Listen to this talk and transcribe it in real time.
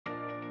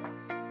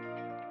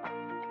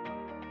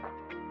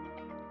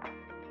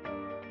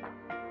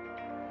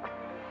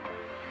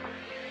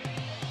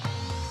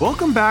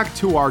Welcome back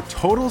to our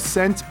Total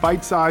Sense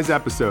Bite-Size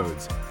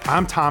episodes.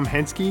 I'm Tom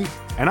Henske,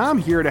 and I'm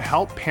here to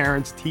help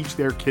parents teach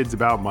their kids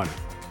about money.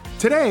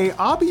 Today,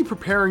 I'll be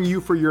preparing you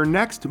for your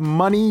next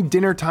money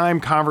dinner time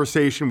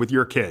conversation with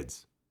your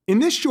kids. In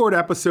this short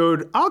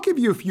episode, I'll give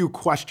you a few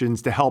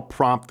questions to help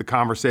prompt the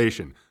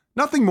conversation.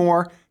 Nothing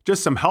more,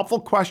 just some helpful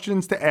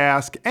questions to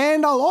ask,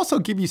 and I'll also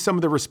give you some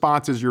of the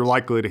responses you're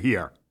likely to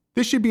hear.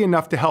 This should be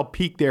enough to help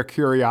pique their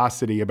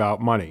curiosity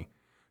about money.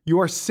 You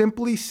are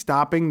simply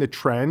stopping the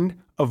trend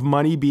of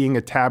money being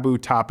a taboo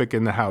topic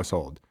in the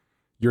household.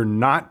 You're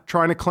not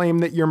trying to claim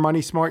that you're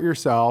money smart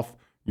yourself.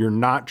 You're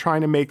not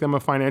trying to make them a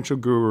financial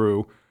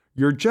guru.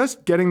 You're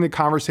just getting the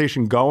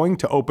conversation going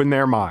to open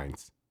their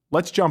minds.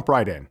 Let's jump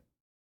right in.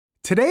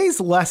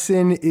 Today's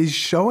lesson is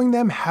showing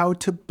them how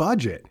to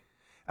budget.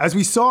 As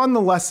we saw in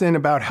the lesson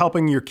about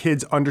helping your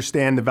kids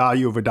understand the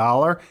value of a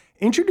dollar,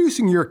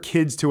 introducing your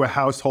kids to a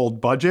household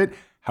budget,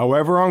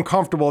 however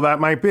uncomfortable that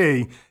might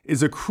be,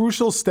 is a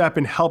crucial step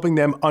in helping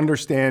them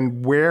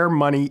understand where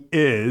money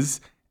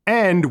is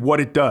and what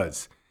it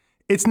does.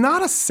 It's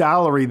not a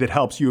salary that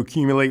helps you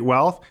accumulate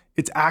wealth,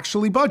 it's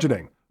actually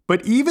budgeting.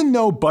 But even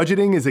though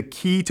budgeting is a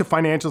key to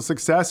financial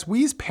success,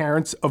 we as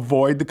parents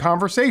avoid the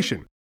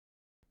conversation.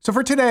 So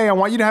for today, I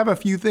want you to have a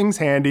few things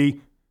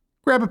handy.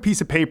 Grab a piece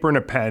of paper and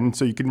a pen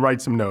so you can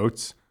write some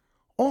notes.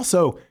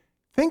 Also,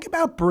 think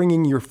about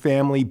bringing your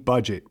family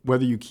budget,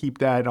 whether you keep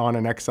that on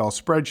an Excel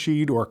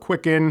spreadsheet or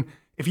Quicken.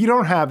 If you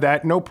don't have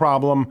that, no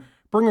problem.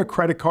 Bring a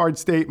credit card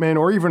statement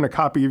or even a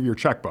copy of your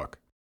checkbook.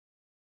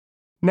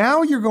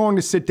 Now you're going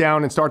to sit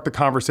down and start the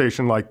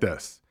conversation like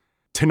this.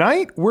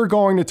 Tonight, we're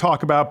going to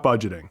talk about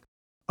budgeting.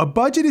 A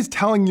budget is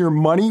telling your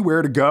money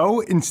where to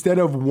go instead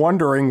of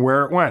wondering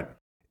where it went.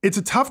 It's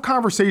a tough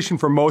conversation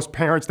for most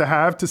parents to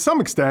have to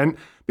some extent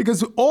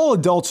because all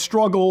adults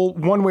struggle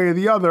one way or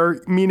the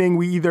other, meaning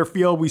we either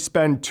feel we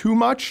spend too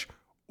much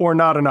or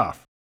not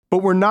enough.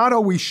 But we're not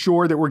always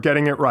sure that we're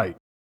getting it right.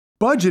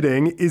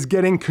 Budgeting is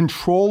getting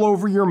control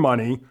over your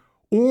money,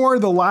 or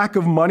the lack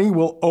of money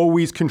will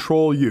always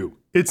control you.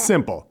 It's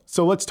simple,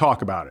 so let's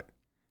talk about it.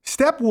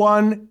 Step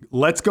one,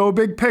 let's go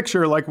big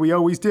picture like we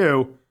always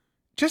do.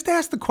 Just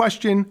ask the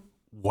question,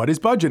 what is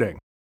budgeting?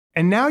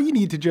 And now you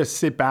need to just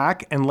sit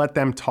back and let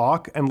them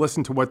talk and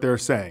listen to what they're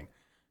saying.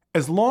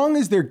 As long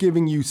as they're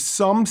giving you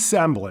some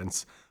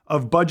semblance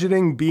of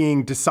budgeting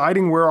being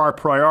deciding where our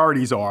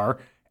priorities are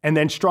and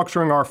then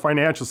structuring our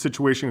financial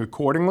situation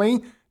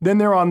accordingly, then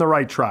they're on the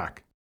right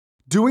track.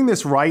 Doing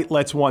this right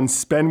lets one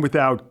spend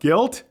without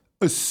guilt,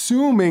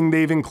 assuming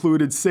they've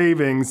included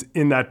savings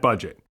in that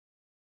budget.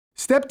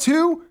 Step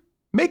two,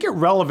 make it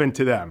relevant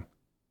to them.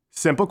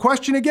 Simple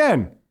question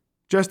again.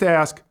 Just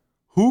ask,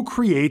 who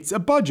creates a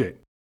budget?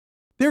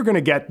 They're going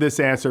to get this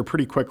answer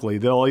pretty quickly.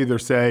 They'll either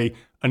say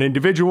an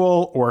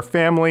individual or a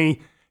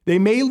family. They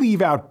may leave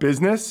out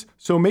business,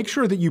 so make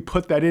sure that you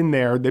put that in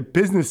there, that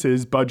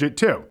businesses budget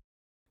too.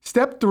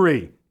 Step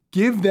three,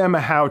 give them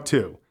a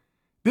how-to.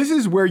 This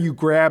is where you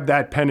grab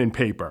that pen and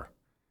paper.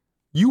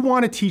 You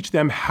want to teach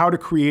them how to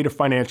create a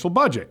financial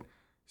budget.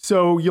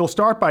 So you'll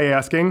start by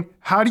asking,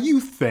 how do you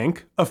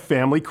think a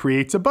family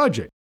creates a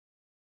budget?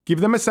 Give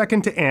them a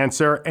second to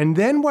answer, and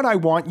then what I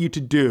want you to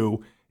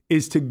do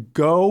is to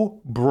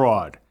go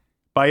broad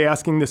by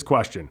asking this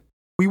question.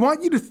 We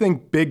want you to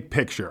think big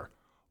picture.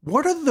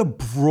 What are the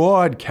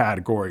broad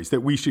categories that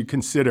we should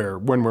consider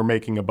when we're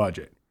making a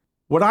budget?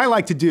 What I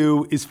like to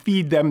do is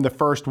feed them the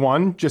first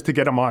one just to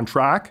get them on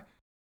track.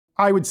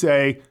 I would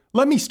say,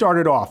 let me start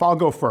it off. I'll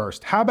go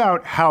first. How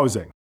about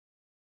housing?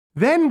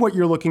 Then what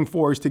you're looking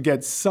for is to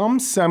get some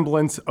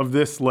semblance of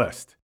this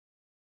list.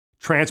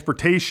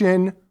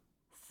 Transportation,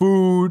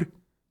 food,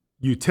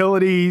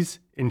 utilities,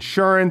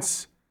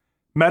 insurance,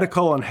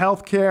 medical and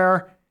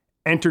healthcare,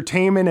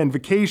 entertainment and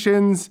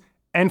vacations,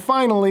 and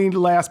finally,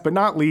 last but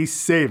not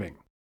least, saving.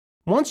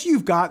 Once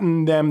you've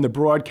gotten them the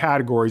broad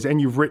categories and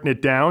you've written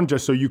it down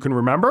just so you can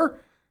remember,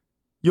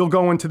 you'll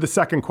go into the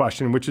second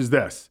question, which is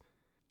this.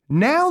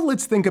 Now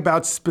let's think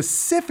about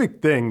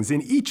specific things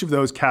in each of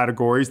those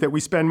categories that we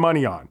spend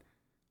money on.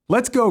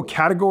 Let's go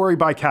category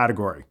by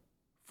category.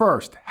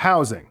 First,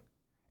 housing.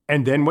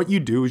 And then what you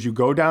do is you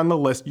go down the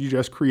list you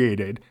just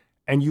created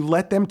and you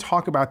let them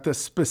talk about the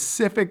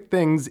specific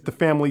things the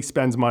family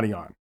spends money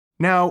on.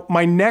 Now,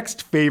 my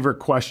next favorite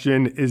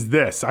question is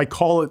this. I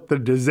call it the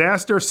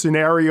disaster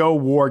scenario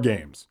war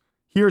games.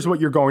 Here's what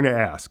you're going to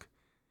ask.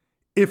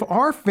 If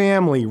our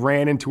family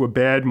ran into a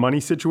bad money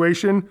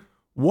situation,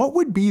 what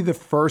would be the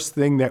first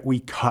thing that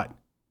we cut?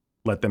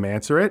 Let them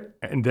answer it,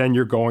 and then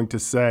you're going to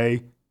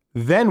say,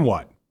 then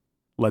what?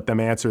 Let them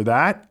answer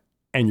that,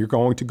 and you're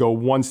going to go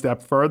one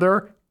step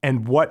further,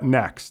 and what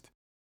next?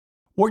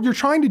 What you're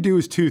trying to do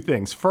is two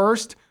things.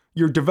 First,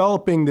 you're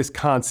developing this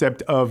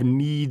concept of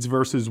needs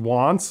versus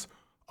wants,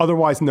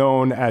 otherwise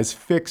known as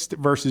fixed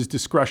versus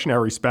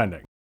discretionary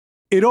spending.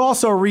 It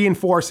also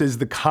reinforces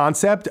the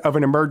concept of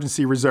an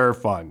emergency reserve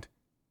fund.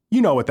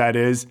 You know what that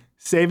is,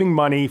 saving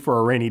money for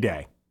a rainy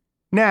day.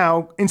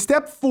 Now, in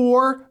step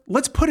 4,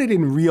 let's put it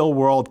in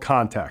real-world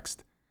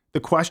context. The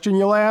question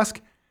you'll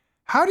ask,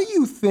 How do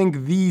you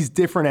think these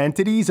different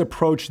entities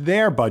approach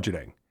their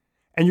budgeting?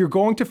 And you're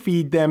going to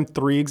feed them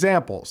 3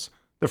 examples.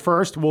 The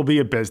first will be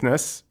a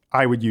business.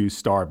 I would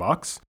use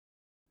Starbucks.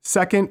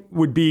 Second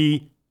would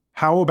be,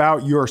 how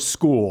about your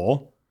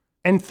school?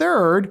 And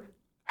third,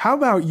 how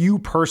about you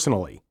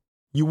personally?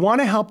 You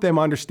want to help them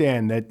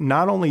understand that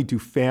not only do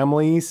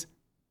families,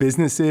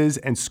 businesses,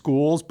 and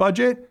schools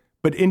budget,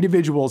 but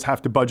individuals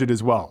have to budget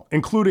as well,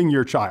 including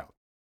your child.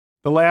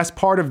 The last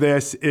part of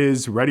this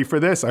is, ready for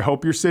this? I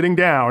hope you're sitting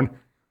down.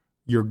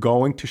 You're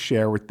going to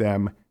share with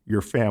them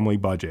your family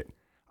budget.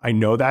 I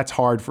know that's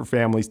hard for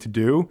families to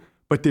do,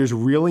 but there's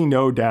really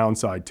no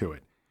downside to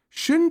it.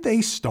 Shouldn't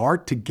they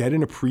start to get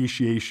an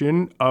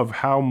appreciation of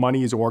how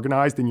money is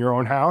organized in your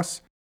own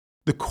house?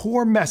 The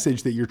core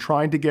message that you're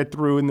trying to get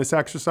through in this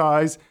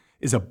exercise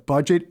is a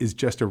budget is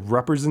just a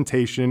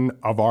representation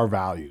of our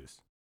values.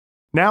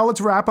 Now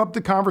let's wrap up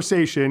the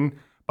conversation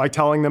by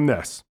telling them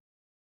this.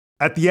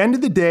 At the end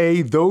of the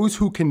day, those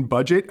who can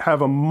budget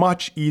have a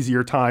much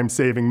easier time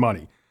saving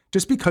money,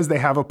 just because they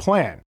have a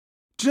plan.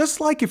 Just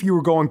like if you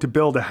were going to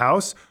build a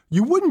house,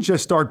 you wouldn't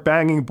just start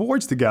banging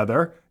boards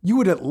together, you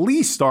would at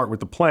least start with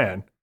the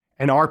plan.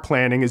 And our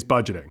planning is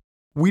budgeting.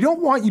 We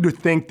don't want you to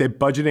think that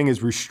budgeting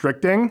is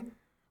restricting.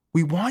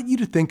 We want you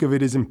to think of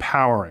it as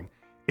empowering.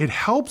 It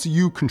helps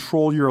you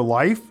control your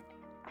life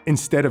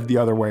instead of the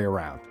other way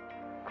around.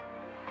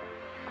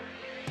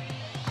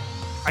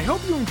 I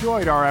hope you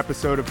enjoyed our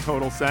episode of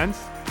Total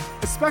Sense.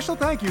 A special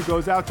thank you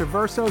goes out to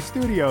Verso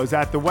Studios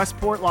at the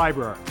Westport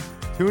Library.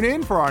 Tune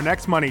in for our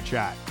next Money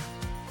Chat.